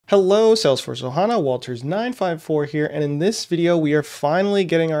Hello, Salesforce Ohana, Walters954 here, and in this video we are finally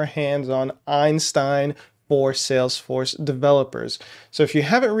getting our hands on Einstein for Salesforce developers. So if you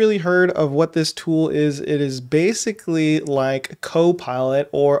haven't really heard of what this tool is, it is basically like Copilot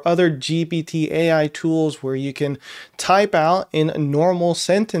or other GPT AI tools where you can type out in normal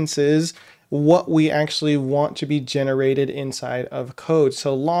sentences what we actually want to be generated inside of code.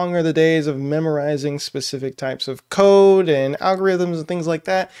 So long are the days of memorizing specific types of code and algorithms and things like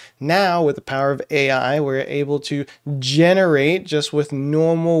that. Now with the power of AI, we're able to generate just with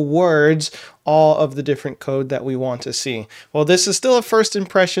normal words all of the different code that we want to see. Well, this is still a first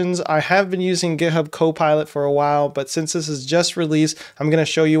impressions. I have been using GitHub Copilot for a while, but since this is just released, I'm going to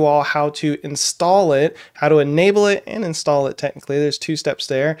show you all how to install it, how to enable it and install it technically. There's 2 steps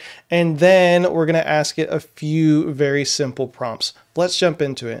there. And then we're going to ask it a few very simple prompts. Let's jump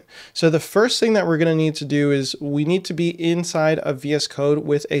into it. So the first thing that we're going to need to do is we need to be inside of VS Code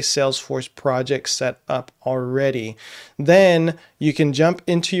with a Salesforce project set up already. Then you can jump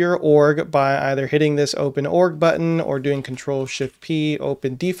into your org by either hitting this open org button or doing Control-Shift-P,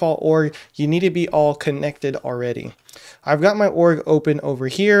 open default org. You need to be all connected already. I've got my org open over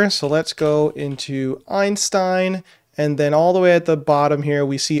here. So let's go into Einstein. And then all the way at the bottom here,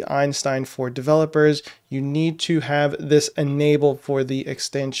 we see Einstein for developers. You need to have this enabled for the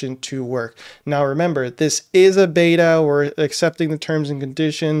extension to work. Now remember, this is a beta. We're accepting the terms and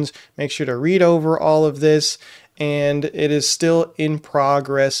conditions. Make sure to read over all of this. And it is still in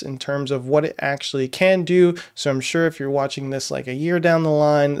progress in terms of what it actually can do. So I'm sure if you're watching this like a year down the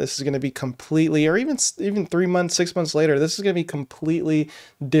line, this is going to be completely, or even 3 months, 6 months later, this is going to be completely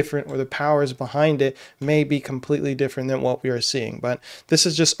different, or the powers behind it may be completely different than what we are seeing. But this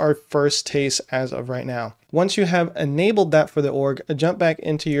is just our first taste as of right now. Once you have enabled that for the org, jump back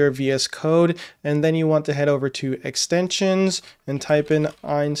into your VS Code, and then you want to head over to extensions and type in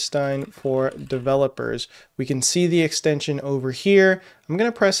Einstein for developers. We can see the extension over here. I'm going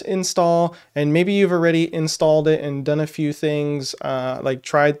to press install, and maybe you've already installed it and done a few things, like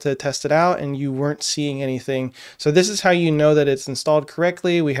tried to test it out and you weren't seeing anything. So this is how you know that it's installed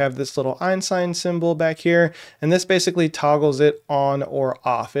correctly. We have this little Einstein symbol back here, and this basically toggles it on or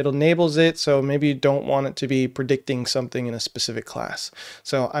off. It enables it, so maybe you don't want it to be predicting something in a specific class.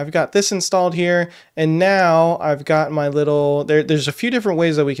 So I've got this installed here, and now I've got my little, there's a few different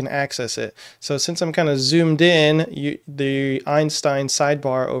ways that we can access it. So since I'm kind of zoomed in, the Einstein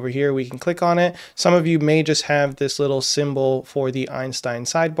sidebar over here, we can click on it. Some of you may just have this little symbol for the Einstein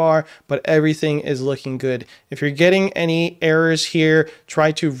sidebar, but everything is looking good. If you're getting any errors here,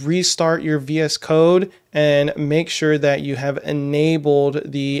 try to restart your VS Code and make sure that you have enabled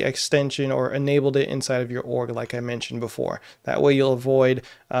the extension or enabled it inside of your org like I mentioned before. That way you'll avoid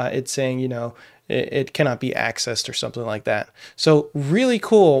it saying, you know, it cannot be accessed or something like that. So really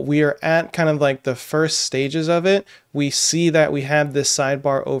cool. We are at kind of like the first stages of it. We see that we have this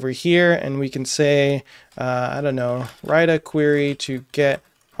sidebar over here, and we can say, I don't know, write a query to get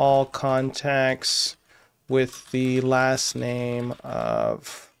all contacts with the last name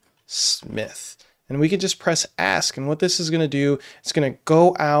of Smith. And we can just press ask, and what this is going to do, it's going to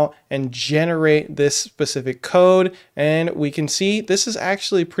go out and generate this specific code, and we can see this is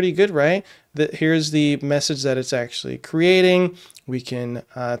actually pretty good, right? Here's the message that it's actually creating. We can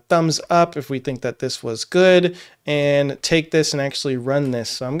thumbs up if we think that this was good, and take this and actually run this.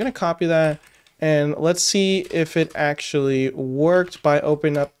 So I'm going to copy that, and let's see if it actually worked by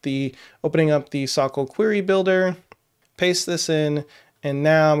opening up the Sockle Query Builder, paste this in. And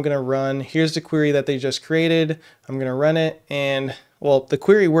now I'm going to run, here's the query that they just created. I'm going to run it, and well, the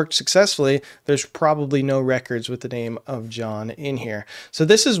query worked successfully. There's probably no records with the name of John in here. So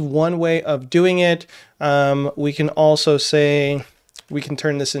this is one way of doing it. We can also say, we can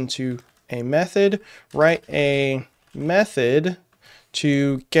turn this into a method, write a method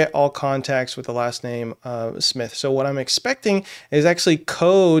to get all contacts with the last name of Smith. So what I'm expecting is actually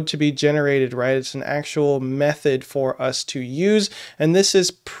code to be generated, right? It's an actual method for us to use, and this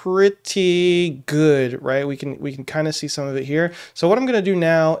is pretty good, right? We can kind of see some of it here. So what I'm going to do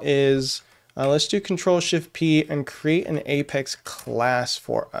now is let's do Control-Shift-P and create an Apex class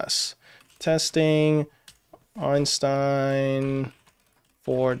for us. Testing Einstein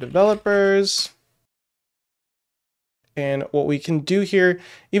for developers. And what we can do here,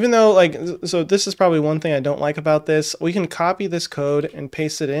 even though so this is probably one thing I don't like about this, we can copy this code and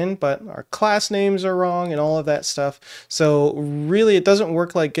paste it in, but our class names are wrong and all of that stuff. So really it doesn't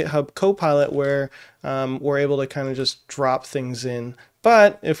work like GitHub Copilot where we're able to kind of just drop things in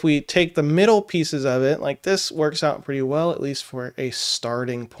But if we take the middle pieces of it, like this works out pretty well, at least for a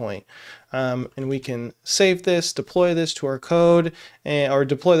starting point. And we can save this, deploy this to our code, or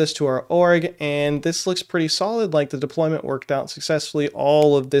deploy this to our org, and this looks pretty solid, like the deployment worked out successfully.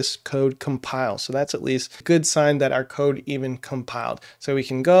 All of this code compiles. So that's at least a good sign that our code even compiled. So we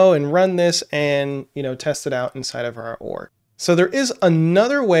can go and run this and, test it out inside of our org. So there is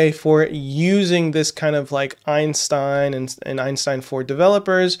another way for using this kind of like Einstein and Einstein for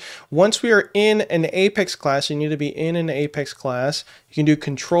developers. Once we are in an Apex class, you need to be in an Apex class. You can do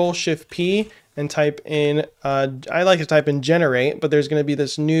Control-Shift-P and type in, I like to type in generate, but there's going to be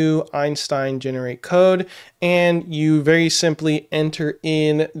this new Einstein generate code, and you very simply enter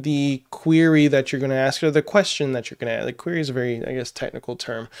in the query that you're going to ask, or the question that you're going to ask. The query is a very, I guess, technical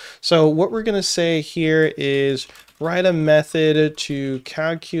term. So what we're going to say here is write a method to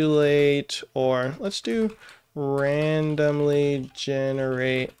calculate, or let's do randomly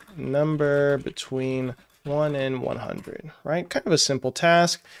generate number between 1 and 100, right? Kind of a simple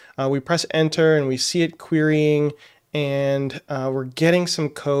task. We press enter and we see it querying, and we're getting some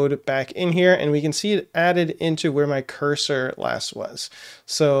code back in here, and we can see it added into where my cursor last was.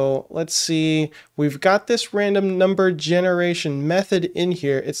 So let's see, we've got this random number generation method in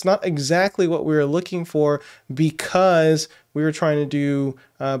here. It's not exactly what we were looking for because we were trying to do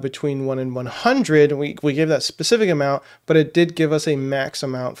between 1 and 100. We gave that specific amount, but it did give us a max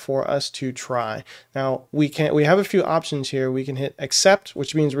amount for us to try. Now we have a few options here. We can hit accept,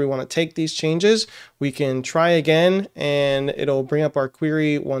 which means we want to take these changes. We can try again, and it'll bring up our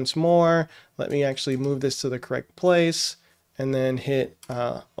query once more. Let me actually move this to the correct place, and then hit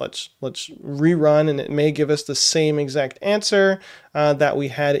let's rerun, and it may give us the same exact answer that we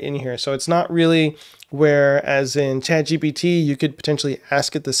had in here. So it's not really whereas in ChatGPT you could potentially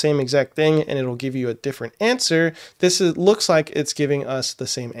ask it the same exact thing and it'll give you a different answer. Looks like it's giving us the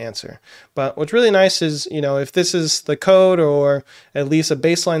same answer. But what's really nice is, if this is the code or at least a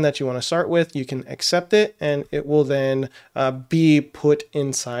baseline that you want to start with, you can accept it and it will then be put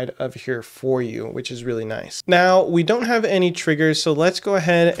inside of here for you, which is really nice. Now we don't have any triggers, so let's go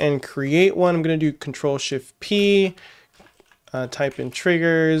ahead and create one. I'm going to do Control-Shift-P. Type in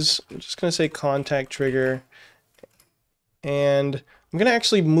triggers. I'm just going to say contact trigger, and I'm going to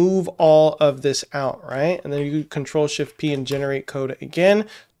actually move all of this out, right? And then you do Control-Shift-P and generate code again.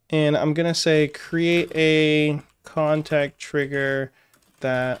 And I'm going to say create a contact trigger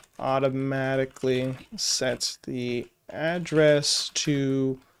that automatically sets the address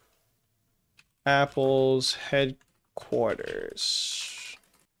to Apple's headquarters.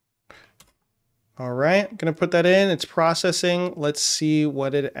 All right, I'm going to put that in. It's processing. Let's see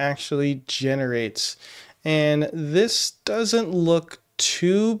what it actually generates. And this doesn't look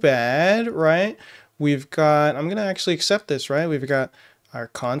too bad, right? I'm going to actually accept this, right? We've got our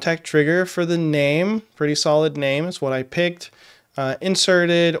contact trigger for the name. Pretty solid name is what I picked.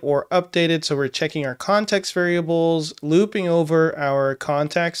 Inserted or updated, so we're checking our context variables, looping over our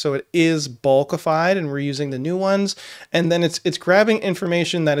contacts, so it is bulkified and we're using the new ones, and then it's grabbing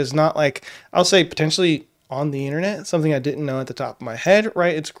information that is not, like, I'll say potentially on the internet, something I didn't know at the top of my head,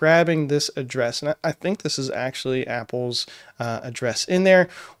 right? It's grabbing this address, and I think this is actually Apple's address in there.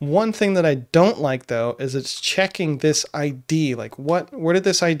 One thing that I don't like though is it's checking this ID. Like, where did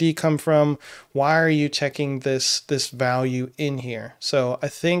this ID come from? Why are you checking this value in here? So I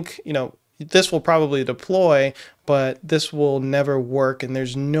think, this will probably deploy, but this will never work, and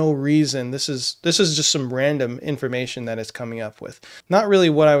there's no reason. This is just some random information that it's coming up with. Not really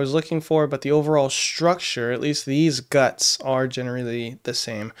what I was looking for, but the overall structure, at least these guts, are generally the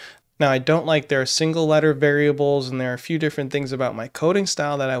same. Now, I don't like there are single letter variables, and there are a few different things about my coding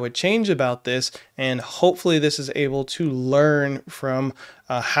style that I would change about this, and hopefully this is able to learn from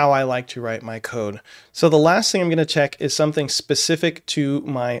how I like to write my code. So the last thing I'm going to check is something specific to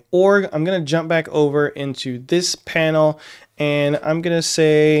my org. I'm going to jump back over into this panel, and I'm going to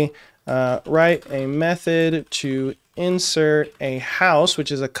say write a method to insert a house, which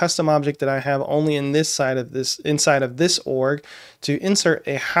is a custom object that I have only in this side of this, inside of this org, to insert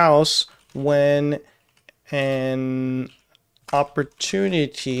a house when an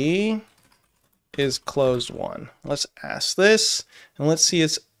opportunity is closed won. Let's ask this, and let's see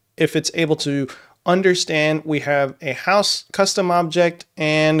if it's able to understand we have a house custom object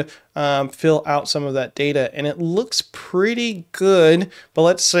and fill out some of that data. And it looks pretty good, but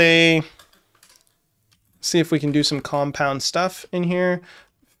let's see if we can do some compound stuff in here.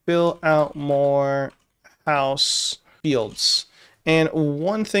 Fill out more house fields. And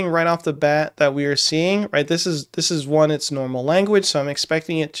one thing right off the bat that we are seeing, right, this is one, its normal language, so I'm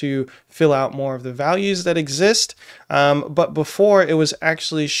expecting it to fill out more of the values that exist. But before, it was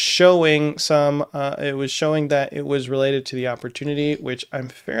actually showing it was showing that it was related to the opportunity, which I'm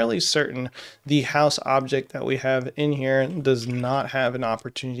fairly certain the house object that we have in here does not have an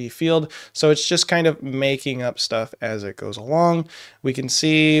opportunity field. So it's just kind of making up stuff as it goes along. We can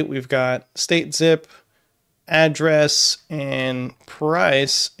see we've got state zip, address, and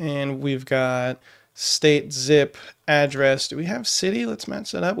price, and we've got state zip, address. Do we have city? Let's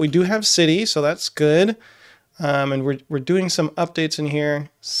match that up. We do have city, so that's good. And we're doing some updates in here.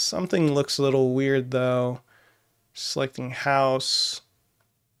 Something looks a little weird though. Selecting house,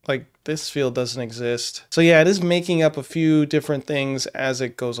 like this field doesn't exist. So yeah, it is making up a few different things as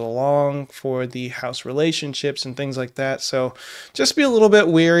it goes along for the house relationships and things like that. So just be a little bit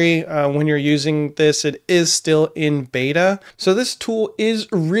wary when you're using this. It is still in beta. So this tool is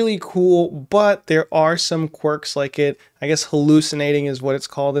really cool, but there are some quirks like it, I guess hallucinating is what it's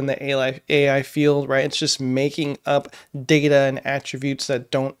called in the AI field, right? It's just making up data and attributes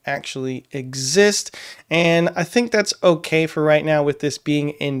that don't actually exist. And I think that's okay for right now with this being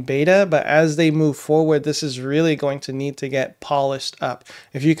in beta, but as they move forward, this is really going to need to get polished up.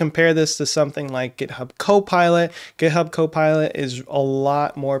 If you compare this to something like GitHub Copilot is a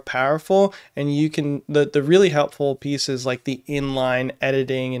lot more powerful, and you can, the really helpful piece is like the inline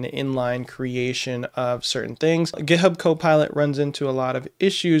editing and inline creation of certain things. GitHub Copilot runs into a lot of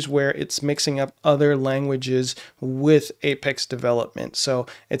issues where it's mixing up other languages with Apex development. So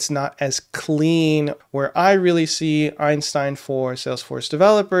it's not as clean. Where I really see Einstein for Salesforce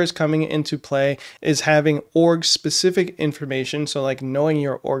developers coming into play is having org specific information. So like knowing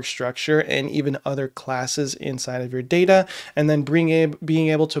your org structure and even other classes inside of your data, and then being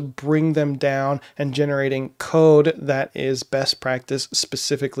able to bring them down and generating code that is best practice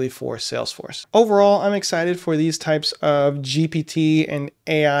specifically for Salesforce. Overall, I'm excited for these types of GPT and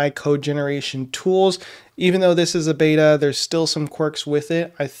AI code generation tools. Even though this is a beta, there's still some quirks with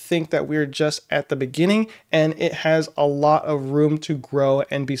it. I think that we're just at the beginning and it has a lot of room to grow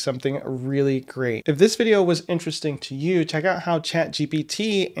and be something really great. If this video was interesting to you, check out how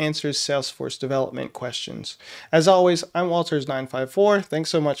ChatGPT answers Salesforce development questions. As always, I'm Walters954. Thanks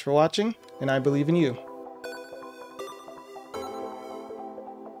so much for watching, and I believe in you.